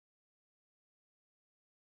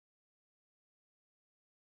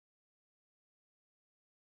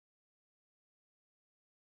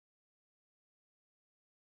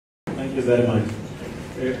Thank you very much.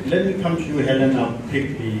 Let me come to you, Helena,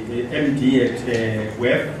 quickly, MD at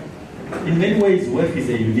WEF. In many ways, WEF is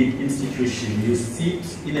a unique institution. You sit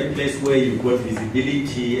in a place where you've got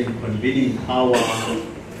visibility and convening power.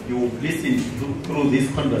 You've listened through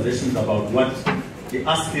these conversations about what the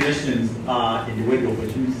aspirations are and where the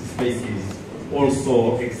opportunity spaces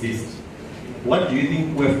also exist. What do you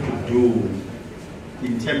think WEF could do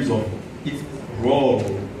in terms of its role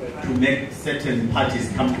to make certain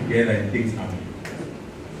parties come together and things happen?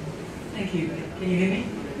 Thank you. Can you hear me?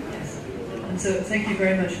 Yes. And so thank you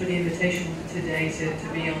very much for the invitation today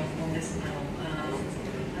to be on this panel.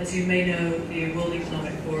 As you may know, the World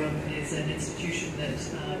Economic Forum is an institution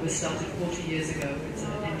that was started 40 years ago. It's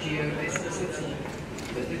an NGO based in Switzerland.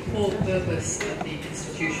 But the core purpose of the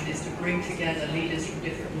institution is to bring together leaders from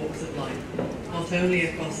different walks of life, not only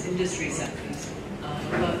across industry sectors,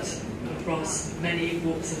 but across many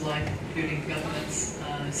walks of life, including governments,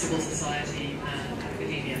 civil society, and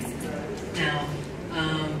academia. Now,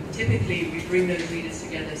 typically we bring those leaders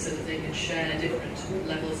together so that they can share different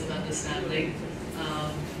levels of understanding.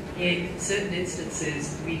 In certain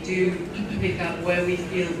instances, we do pick up where we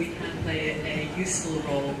feel we can play a useful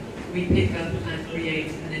role. We pick up and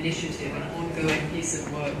create an initiative, an ongoing piece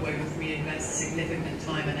of work where we invest significant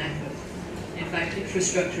time and effort. In fact,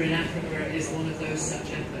 infrastructure in Africa is one of those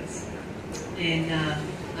such efforts.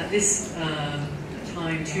 At this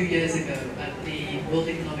time, 2 years ago, at the World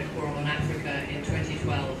Economic Forum on Africa in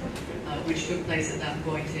 2012, which took place at that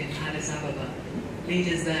point in Addis Ababa,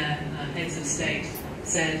 leaders there, heads of state,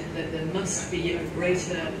 said that there must be a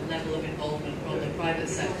greater level of involvement from the private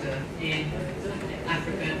sector in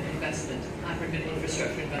African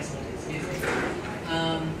infrastructure investment, excuse me.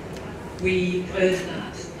 We heard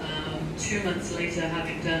that. 2 months later,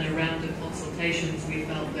 having done a round of consultations, we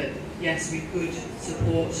felt that, yes, we could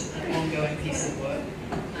support an ongoing piece of work.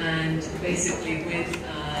 And basically with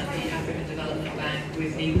the African Development Bank,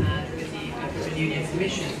 with NEPAD, with the African Union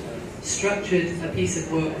Commission, structured a piece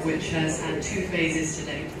of work which has had 2 phases to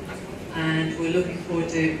date. And we're looking forward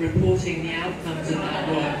to reporting the outcomes of that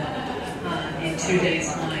work in 2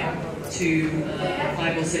 days' time to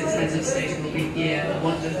 5 or 6 heads of state who will be here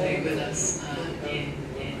wonderfully with us in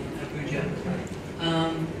Abuja.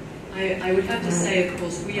 I would have to say, of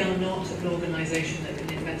course, we are not an organization that can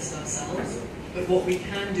invest ourselves, but what we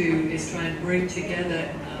can do is try and bring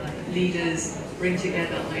together leaders, bring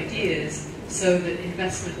together ideas, so that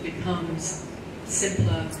investment becomes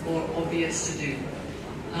simpler or obvious to do.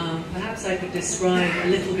 Perhaps I could describe a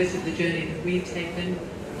little bit of the journey that we've taken.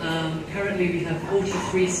 Currently we have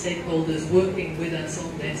 43 stakeholders working with us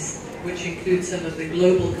on this, which includes some of the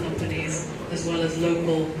global companies as well as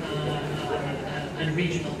local and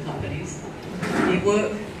regional companies. The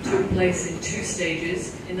work took place in 2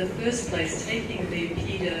 stages. In the first place, taking the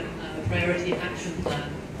PIDA Priority Action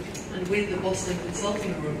Plan, and with the Boston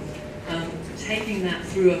Consulting Group, taking that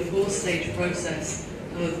through a 4-stage process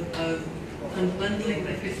of unbundling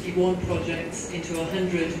the 51 projects into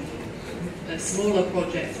 100 smaller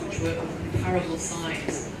projects which were of comparable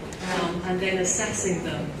size, and then assessing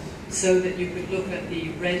them so that you could look at the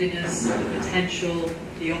readiness, the potential,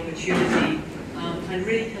 the opportunity, and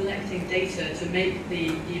really collecting data to make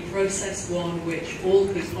the process one which all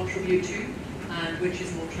could contribute to, and which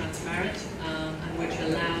is more transparent, and which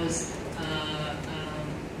allows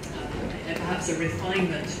perhaps a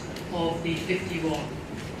refinement of the 51.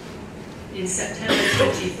 In September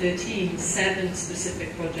 2013, 7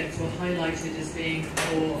 specific projects were highlighted as being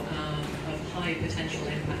of high potential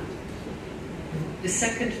impact. The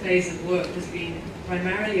second phase of work has been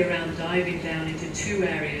primarily around diving down into 2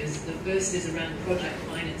 areas. The first is around project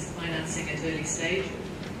financing at early stage,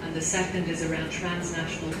 and the second is around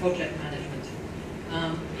transnational project management.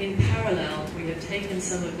 In parallel, we have taken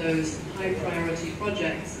some of those high priority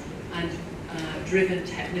projects and driven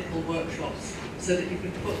technical workshops so that you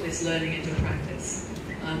can put this learning into practice.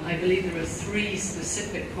 I believe there are 3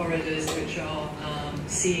 specific corridors which are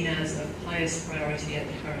seen as of highest priority at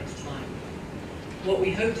the current time. What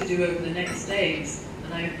we hope to do over the next days,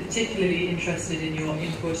 and I am particularly interested in your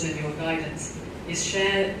input and your guidance, is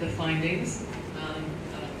share the findings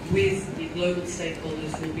with the global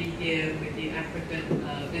stakeholders who will be here, with the African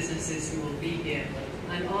businesses who will be here,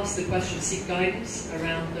 and ask the question, seek guidance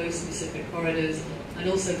around those specific corridors, and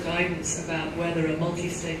also guidance about whether a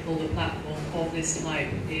multi-stakeholder platform of this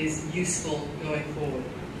type is useful going forward.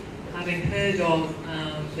 Having heard of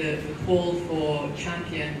the call for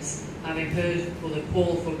champions, having heard for the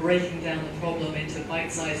call for breaking down the problem into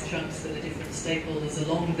bite-sized chunks for the different stakeholders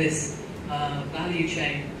along this value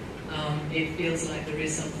chain, it feels like there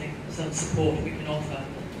is some support we can offer.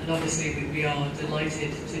 and obviously we are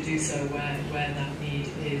delighted to do so where that need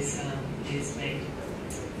is made.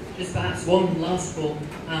 Just perhaps one last thought.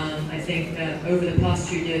 I think over the past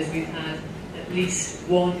 2 years we've had at least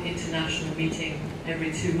one international meeting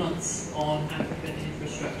every 2 months on African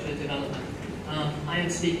infrastructure development. I am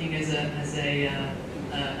speaking as a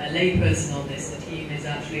layperson on this. The team is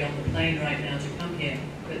actually on the plane right now to come here,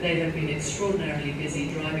 but they have been extraordinarily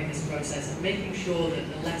busy driving this process and making sure that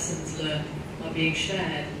the lessons learned are being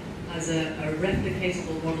shared as a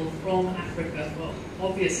replicatable model from Africa, but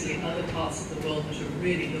obviously other parts of the world that are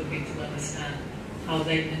really looking to understand how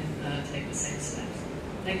they can take the same steps.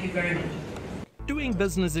 Thank you very much. Doing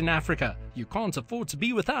business in Africa, you can't afford to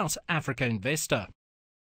be without Africa Investor.